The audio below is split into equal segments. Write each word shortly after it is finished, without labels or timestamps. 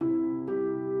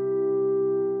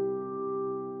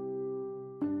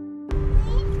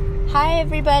Hi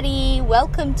everybody,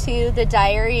 welcome to the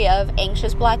Diary of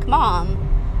Anxious Black Mom.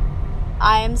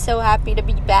 I am so happy to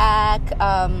be back.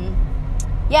 I'm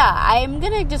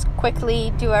gonna just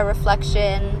quickly do a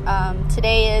reflection.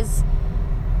 Today is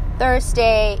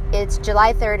Thursday, it's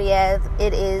July 30th.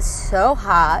 It is so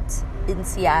hot in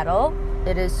Seattle.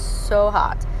 It is so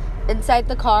hot. Inside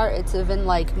the car, it's even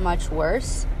much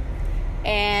worse.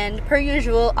 And per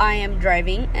usual, I am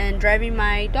driving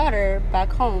my daughter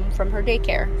back home from her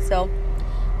daycare. So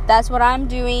that's what I'm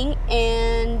doing.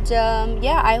 And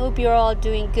I hope you're all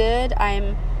doing good.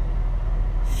 I'm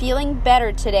feeling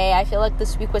better today. I feel like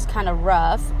this week was kind of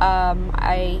rough.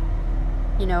 I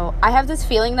have this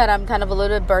feeling that I'm kind of a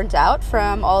little bit burnt out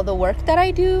from all the work that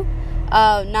I do.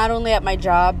 Not only at my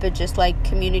job, but just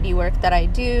community work that I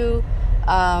do.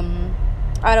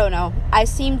 I don't know. I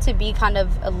seem to be kind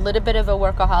of a little bit of a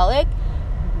workaholic,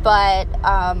 but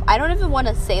I don't even want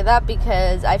to say that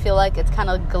because I feel like it's kind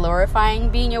of glorifying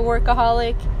being a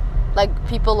workaholic.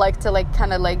 People like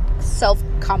to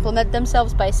self-compliment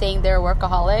themselves by saying they're a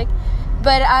workaholic.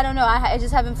 But I don't know. I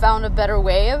just haven't found a better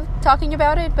way of talking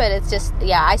about it. But it's just,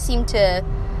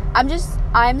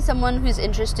 I'm someone who's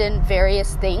interested in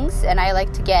various things, and I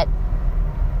like to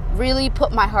really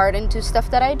put my heart into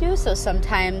stuff that I do. So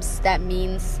sometimes that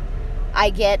means I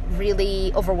get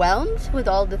really overwhelmed with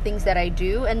all the things that I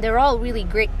do, and they're all really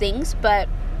great things, but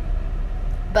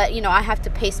I have to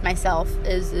pace myself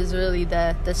is really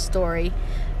the story.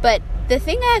 But the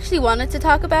thing I actually wanted to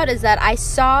talk about is that I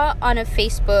saw on a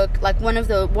Facebook, one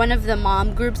of the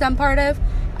mom groups I'm part of.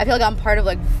 I feel like I'm part of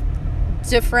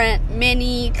different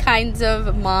many kinds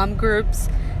of mom groups,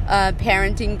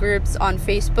 parenting groups on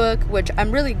Facebook, which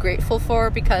I'm really grateful for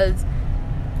because,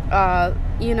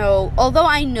 although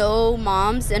I know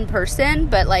moms in person,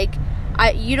 but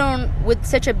you don't, with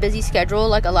such a busy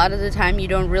schedule, a lot of the time you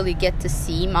don't really get to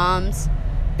see moms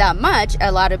that much,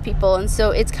 a lot of people, and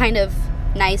so it's kind of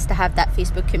nice to have that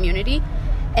Facebook community.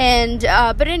 And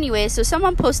but anyway, so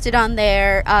someone posted on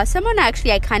there, someone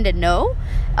actually I kind of know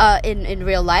in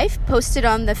real life, posted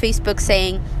on the Facebook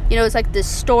saying, it's this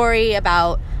story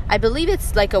about, I believe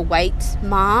it's a white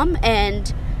mom,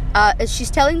 and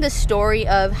she's telling the story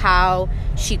of how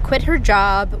she quit her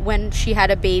job when she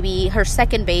had a baby, her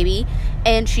second baby,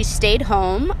 and she stayed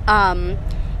home,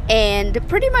 and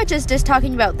pretty much is just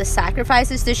talking about the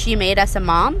sacrifices that she made as a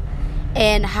mom,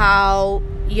 and how,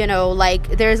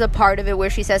 there's a part of it where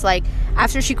she says,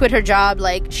 after she quit her job,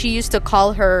 she used to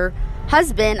call her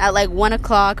husband at 1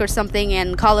 o'clock or something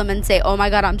and call him and say, "Oh my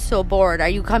God, I'm so bored. Are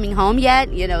you coming home yet?"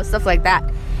 Stuff like that.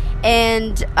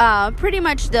 And pretty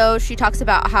much, though, she talks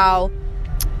about how,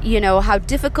 how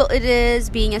difficult it is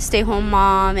being a stay-home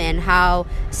mom, and how,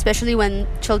 especially when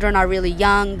children are really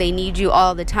young, they need you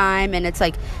all the time. And it's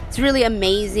really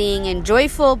amazing and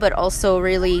joyful, but also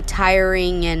really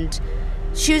tiring. And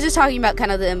she was just talking about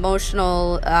kind of the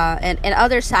emotional and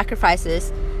other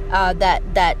sacrifices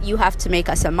that you have to make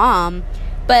as a mom.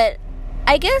 But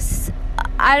I guess,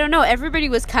 I don't know, everybody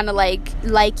was kind of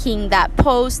liking that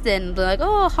post and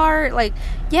oh, heart,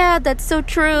 yeah, that's so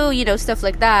true, stuff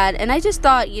like that. And I just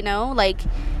thought, I don't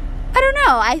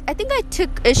know, I think I took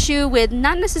issue with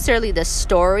not necessarily the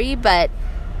story, but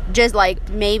just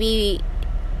maybe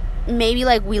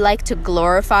we like to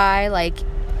glorify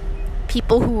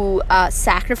people who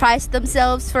sacrifice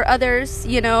themselves for others,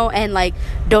 and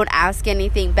don't ask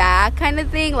anything back kind of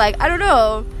thing. I don't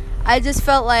know, I just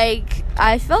felt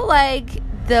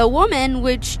the woman,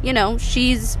 which,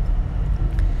 she's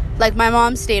my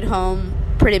mom stayed home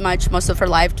pretty much most of her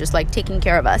life, just taking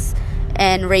care of us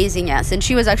and raising us. And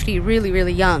she was actually really,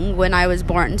 really young when I was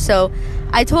born. So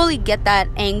I totally get that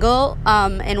angle.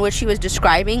 And what she was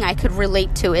describing, I could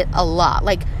relate to it a lot,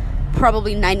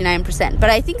 probably 99%. But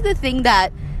I think the thing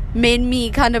that made me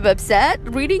kind of upset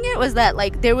reading it was that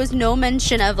there was no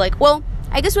mention of I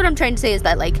guess what I'm trying to say is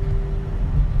that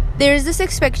there's this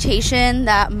expectation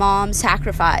that moms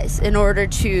sacrifice in order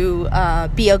to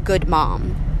be a good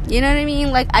mom. You know what I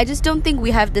mean? I just don't think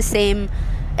we have the same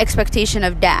expectation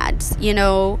of dads.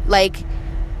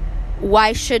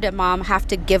 Why should a mom have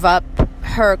to give up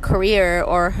her career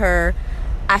or her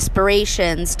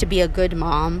aspirations to be a good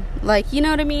mom? You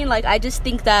know what I mean? I just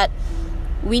think that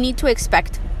we need to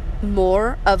expect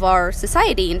more of our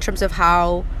society in terms of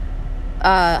how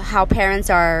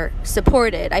parents are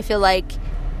supported. I feel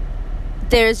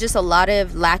there's just a lot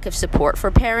of lack of support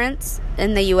for parents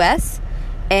in the US,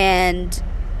 and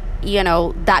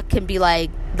that can be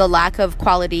the lack of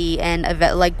quality and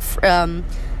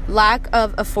lack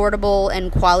of affordable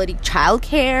and quality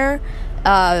childcare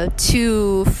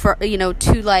to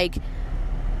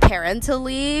parental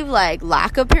leave, like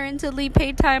lack of parental leave,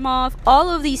 paid time off, all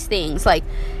of these things. Like,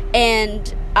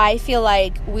 and I feel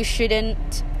like we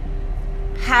shouldn't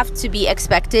have to be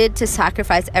expected to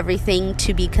sacrifice everything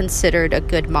to be considered a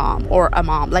good mom or a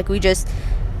mom. Like,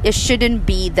 it shouldn't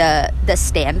be the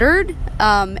standard.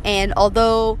 And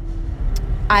although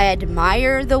I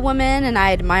admire the woman and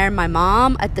I admire my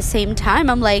mom, at the same time,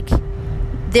 I'm like,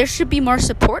 there should be more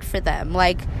support for them.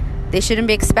 Like, they shouldn't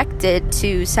be expected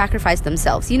to sacrifice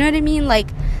themselves. You know what I mean? Like,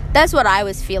 that's what I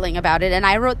was feeling about it. And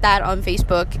I wrote that on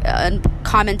Facebook and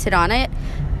commented on it.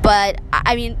 But,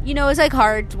 I mean, you know, it's like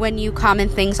hard when you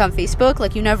comment things on Facebook.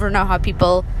 Like, you never know how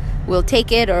people will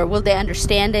take it, or will they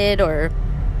understand it, or,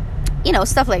 you know,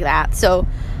 stuff like that. So,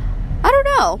 I don't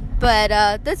know. But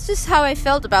that's just how I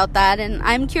felt about that. And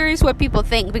I'm curious what people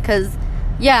think, because,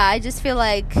 yeah, I just feel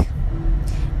like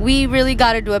we really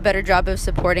got to do a better job of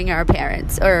supporting our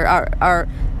parents, or our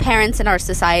parents in our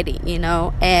society, you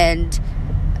know, and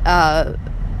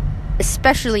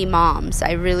especially moms.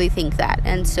 I really think that.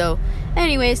 And so,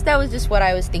 anyways, that was just what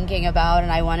I was thinking about,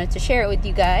 and I wanted to share it with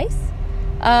you guys.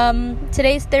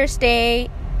 Today's Thursday,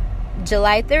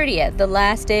 July 30th, the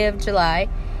last day of July,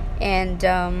 and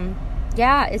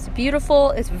yeah, it's beautiful.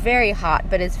 It's very hot,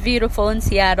 but it's beautiful in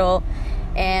Seattle.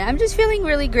 And I'm just feeling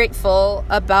really grateful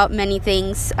about many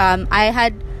things. I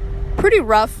had pretty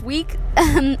rough week,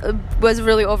 was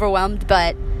really overwhelmed,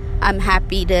 but I'm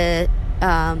happy to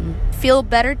feel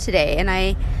better today. And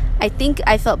I think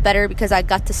I felt better because I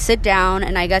got to sit down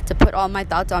and I got to put all my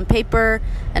thoughts on paper,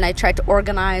 and I tried to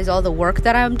organize all the work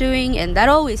that I'm doing, and that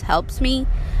always helps me.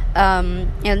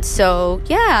 And so,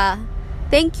 yeah,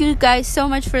 thank you guys so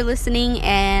much for listening,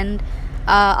 and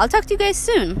I'll talk to you guys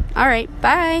soon. All right,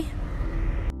 bye.